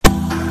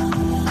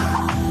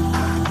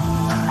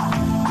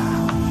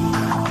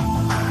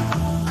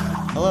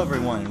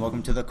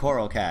welcome to the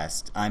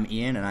CoralCast. I'm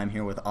Ian, and I'm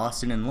here with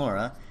Austin and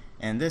Laura,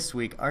 and this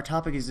week our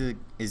topic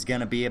is going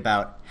to be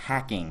about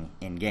hacking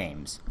in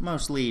games,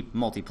 mostly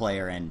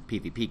multiplayer and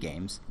PvP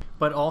games.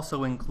 But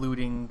also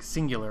including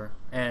Singular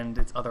and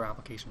its other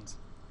applications.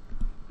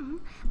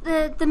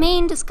 The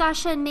main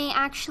discussion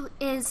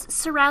is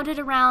surrounded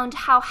around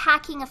how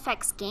hacking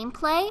affects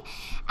gameplay,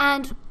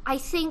 and I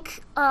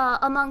think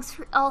amongst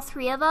all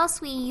three of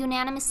us, we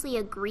unanimously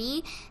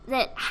agree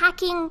that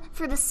hacking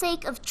for the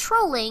sake of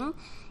trolling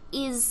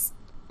is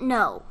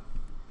no.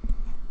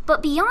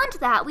 But beyond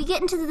that, we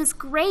get into this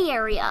gray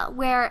area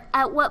where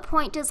at what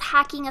point does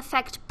hacking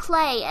affect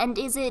play, and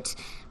is it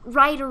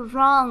right or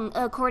wrong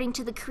according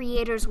to the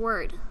creator's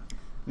word?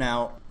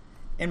 Now,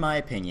 in my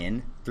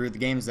opinion, through the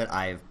games that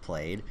I've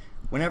played,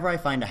 whenever I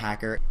find a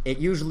hacker, it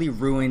usually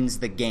ruins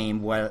the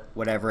game,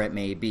 whatever it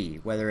may be,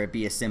 whether it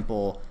be a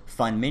simple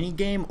fun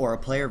mini-game or a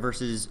player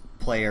versus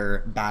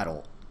player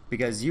battle.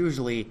 Because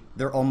usually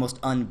they're almost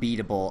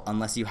unbeatable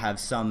unless you have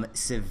some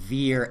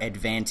severe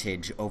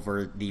advantage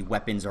over the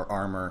weapons or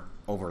armor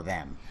over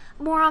them.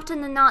 More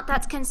often than not,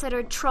 that's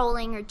considered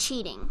trolling or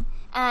cheating.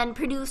 And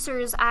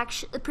producers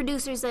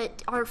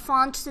that are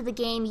fond to the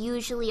game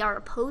usually are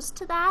opposed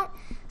to that.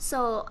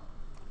 So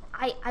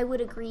I would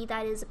agree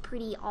that is a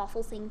pretty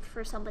awful thing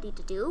for somebody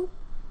to do.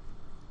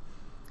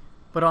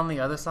 But on the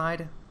other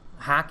side,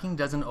 hacking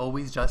doesn't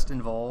always just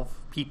involve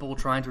people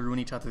trying to ruin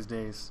each other's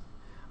days.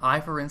 I,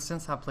 for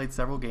instance, have played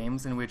several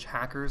games in which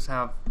hackers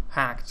have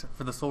hacked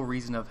for the sole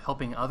reason of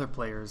helping other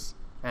players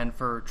and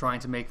for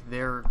trying to make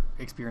their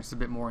experience a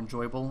bit more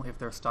enjoyable if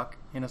they're stuck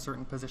in a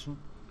certain position.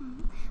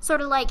 Sort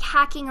of like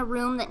hacking a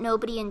room that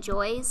nobody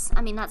enjoys.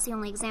 I mean, that's the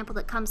only example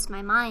that comes to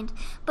my mind.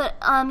 But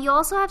you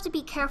also have to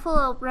be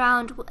careful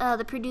around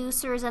the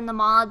producers and the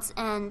mods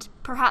and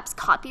perhaps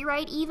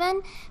copyright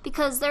even,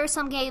 because there are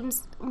some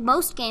games,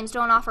 most games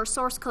don't offer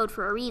source code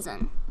for a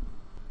reason.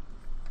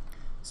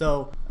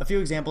 So, a few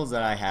examples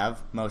that I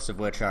have, most of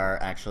which are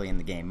actually in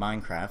the game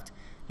Minecraft.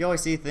 You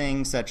always see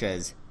things such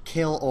as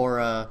kill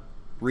aura,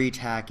 reach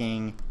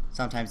hacking,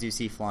 sometimes you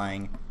see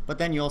flying, but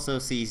then you also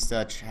see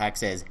such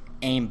hacks as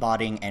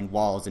aimbotting and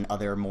walls in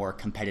other more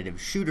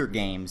competitive shooter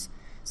games,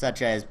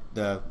 such as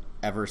the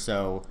ever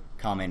so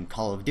common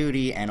Call of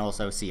Duty and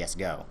also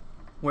CSGO.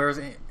 Whereas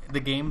the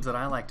games that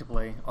I like to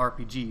play,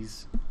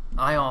 RPGs,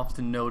 I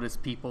often notice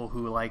people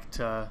who like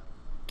to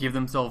give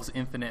themselves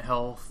infinite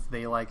health,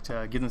 they like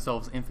to give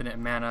themselves infinite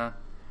mana,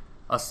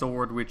 a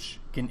sword which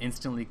can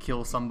instantly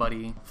kill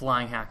somebody,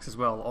 flying hacks as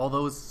well, all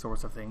those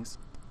sorts of things.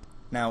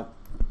 Now,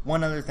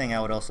 one other thing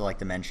I would also like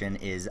to mention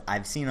is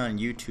I've seen on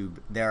YouTube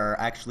there are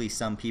actually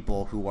some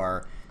people who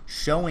are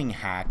showing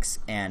hacks,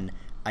 and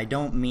I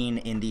don't mean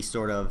in the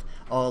sort of,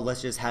 oh,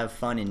 let's just have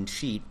fun and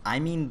cheat. I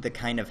mean the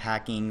kind of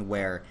hacking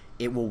where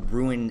it will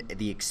ruin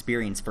the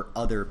experience for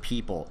other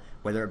people,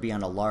 whether it be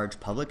on a large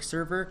public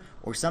server,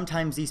 or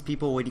sometimes these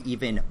people would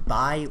even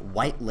buy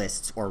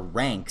whitelists or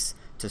ranks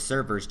to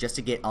servers just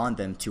to get on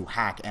them to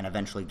hack and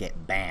eventually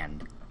get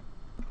banned.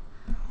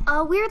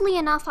 Weirdly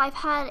enough, I've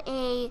had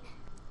a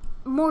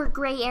more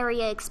gray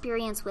area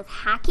experience with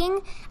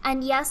hacking,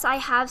 and yes, I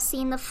have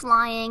seen the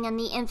flying and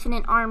the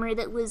infinite armor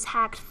that was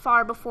hacked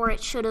far before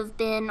it should have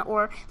been,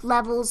 or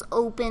levels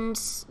opened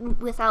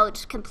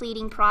without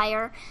completing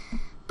prior.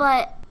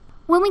 But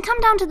when we come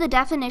down to the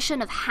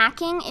definition of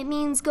hacking, it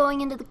means going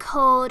into the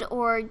code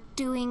or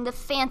doing the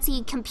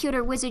fancy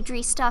computer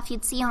wizardry stuff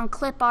you'd see on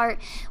clip art,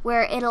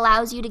 where it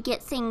allows you to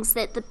get things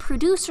that the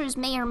producers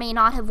may or may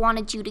not have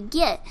wanted you to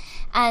get,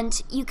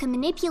 and you can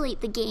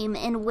manipulate the game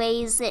in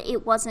ways that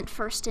it wasn't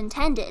first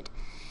intended.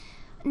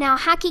 Now,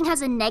 hacking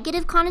has a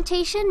negative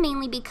connotation,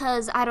 mainly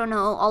because, I don't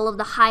know, all of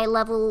the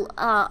high-level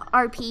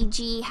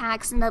RPG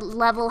hacks and the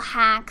level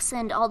hacks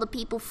and all the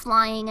people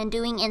flying and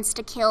doing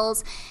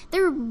insta-kills.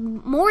 There are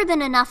more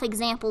than enough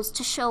examples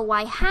to show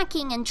why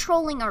hacking and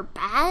trolling are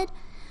bad.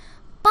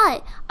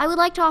 But I would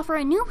like to offer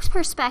a new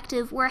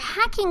perspective where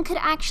hacking could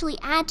actually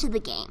add to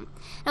the game.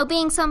 Now,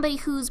 being somebody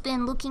who's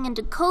been looking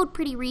into code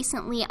pretty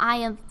recently, I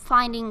am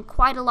finding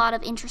quite a lot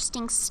of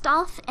interesting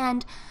stuff,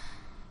 and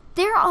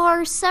there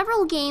are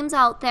several games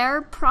out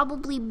there,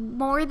 probably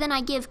more than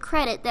I give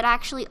credit, that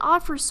actually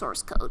offer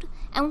source code.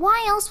 And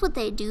why else would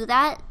they do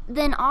that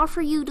than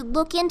offer you to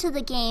look into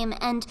the game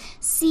and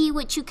see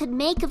what you could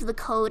make of the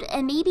code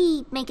and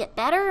maybe make it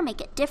better, make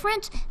it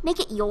different, make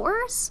it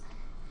yours?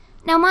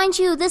 Now, mind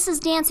you, this is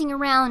dancing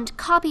around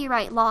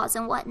copyright laws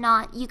and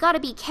whatnot. You gotta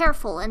be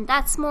careful, and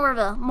that's more of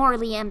a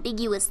morally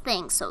ambiguous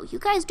thing, so you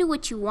guys do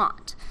what you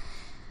want.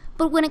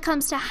 But when it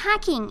comes to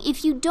hacking,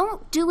 if you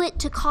don't do it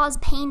to cause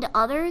pain to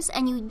others,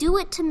 and you do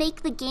it to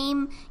make the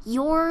game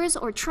yours,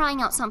 or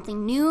trying out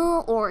something new,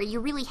 or you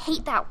really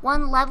hate that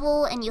one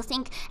level and you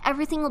think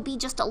everything will be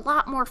just a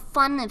lot more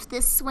fun if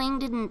this swing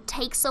didn't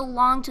take so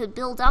long to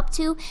build up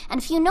to,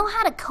 and if you know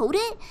how to code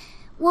it,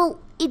 well,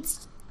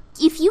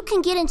 if you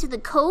can get into the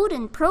code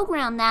and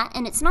program that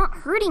and it's not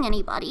hurting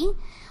anybody,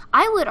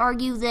 I would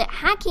argue that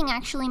hacking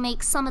actually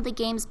makes some of the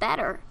games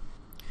better.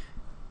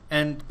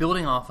 And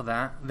building off of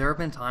that, there have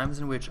been times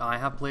in which I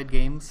have played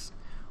games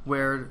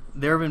where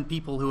there have been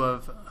people who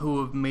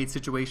have made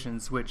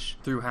situations which,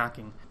 through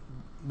hacking,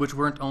 which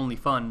weren't only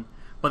fun,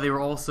 but they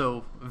were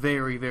also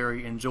very,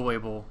 very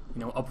enjoyable,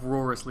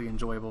 uproariously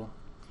enjoyable.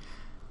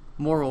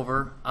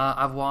 Moreover,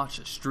 I've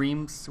watched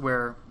streams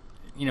where,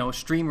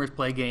 streamers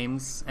play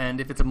games,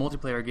 and if it's a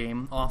multiplayer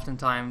game,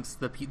 oftentimes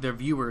their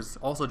viewers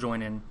also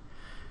join in.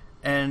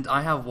 And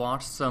I have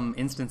watched some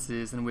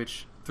instances in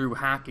which, through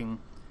hacking,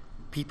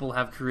 people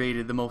have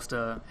created the most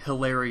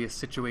hilarious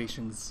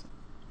situations.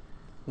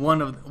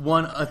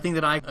 A thing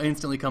that I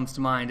instantly comes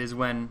to mind is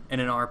when,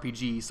 in an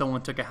RPG,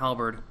 someone took a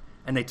halberd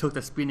and they took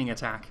the spinning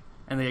attack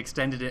and they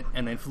extended it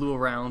and then flew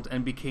around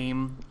and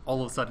became,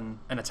 all of a sudden,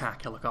 an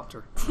attack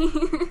helicopter.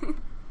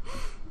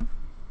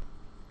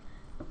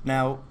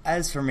 Now,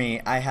 as for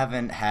me, I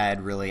haven't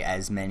had really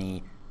as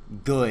many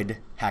good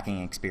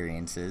hacking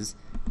experiences.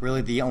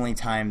 Really, the only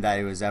time that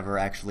it was ever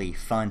actually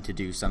fun to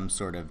do some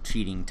sort of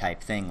cheating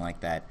type thing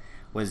like that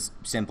was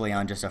simply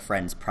on just a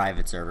friend's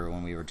private server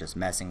when we were just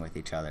messing with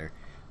each other.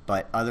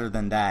 But other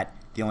than that,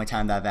 the only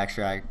time that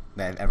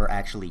I've ever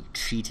actually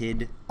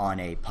cheated on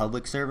a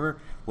public server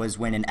was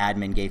when an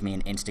admin gave me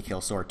an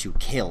insta-kill sword to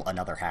kill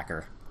another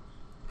hacker.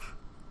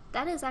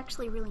 That is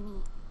actually really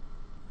neat.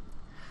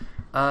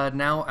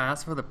 Now,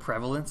 as for the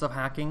prevalence of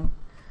hacking,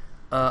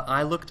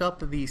 I looked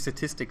up the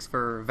statistics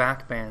for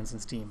VAC bans in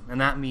Steam,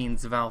 and that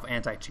means Valve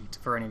Anti-Cheat,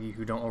 for any of you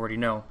who don't already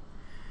know.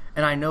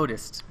 And I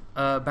noticed,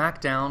 back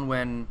down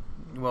when,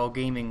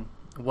 gaming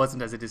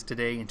wasn't as it is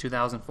today in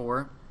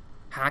 2004,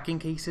 hacking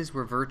cases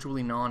were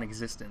virtually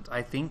non-existent.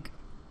 I think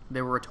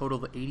there were a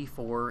total of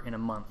 84 in a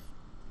month.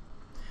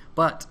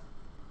 But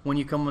when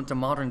you come into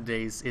modern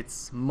days,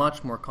 it's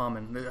much more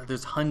common.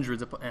 There's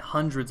hundreds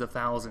of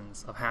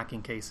thousands of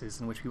hacking cases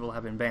in which people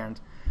have been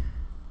banned.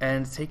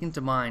 And take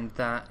into mind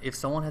that if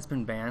someone has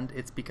been banned,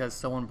 it's because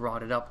someone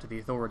brought it up to the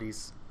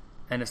authorities.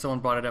 And if someone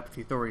brought it up to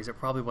the authorities, it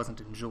probably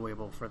wasn't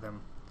enjoyable for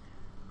them.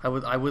 I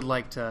would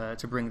like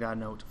to bring that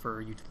note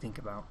for you to think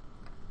about.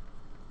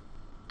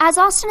 As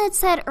Austin had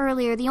said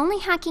earlier, the only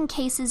hacking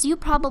cases you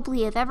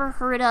probably have ever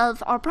heard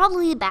of are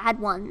probably the bad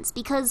ones,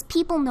 because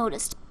people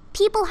noticed.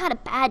 People had a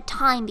bad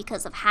time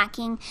because of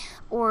hacking,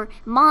 or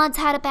mods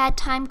had a bad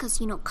time because,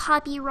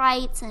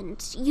 copyrights,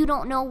 and you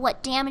don't know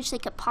what damage they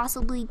could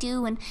possibly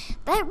do, and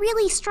that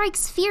really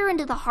strikes fear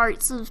into the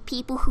hearts of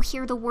people who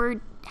hear the word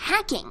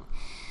hacking.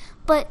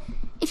 But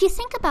if you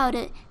think about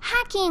it,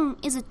 hacking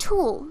is a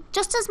tool,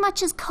 just as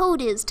much as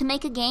code is to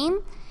make a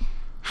game.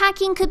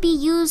 Hacking could be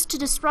used to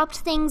disrupt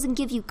things and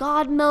give you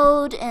God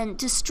mode and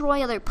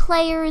destroy other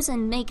players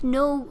and make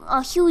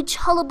a huge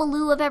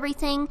hullabaloo of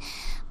everything.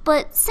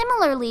 But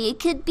similarly, it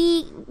could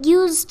be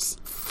used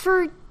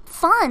for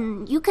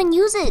fun. You can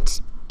use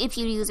it, if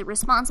you use it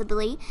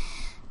responsibly,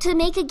 to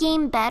make a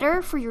game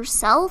better for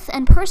yourself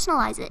and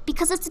personalize it,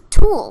 because it's a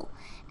tool.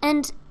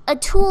 And a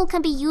tool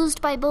can be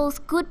used by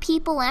both good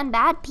people and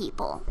bad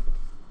people.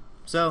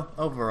 So,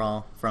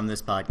 overall, from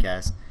this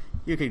podcast,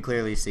 you can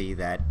clearly see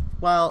that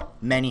while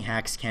many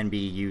hacks can be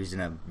used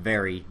in a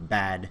very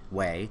bad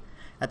way,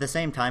 at the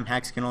same time,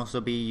 hacks can also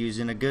be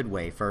used in a good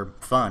way for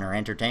fun or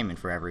entertainment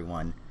for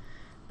everyone.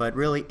 But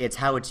really, it's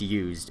how it's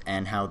used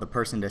and how the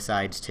person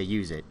decides to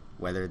use it,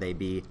 whether they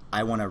be,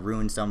 I want to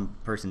ruin some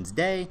person's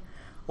day,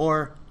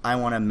 or I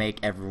want to make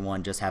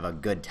everyone just have a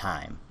good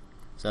time.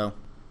 So,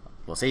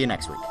 we'll see you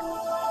next week.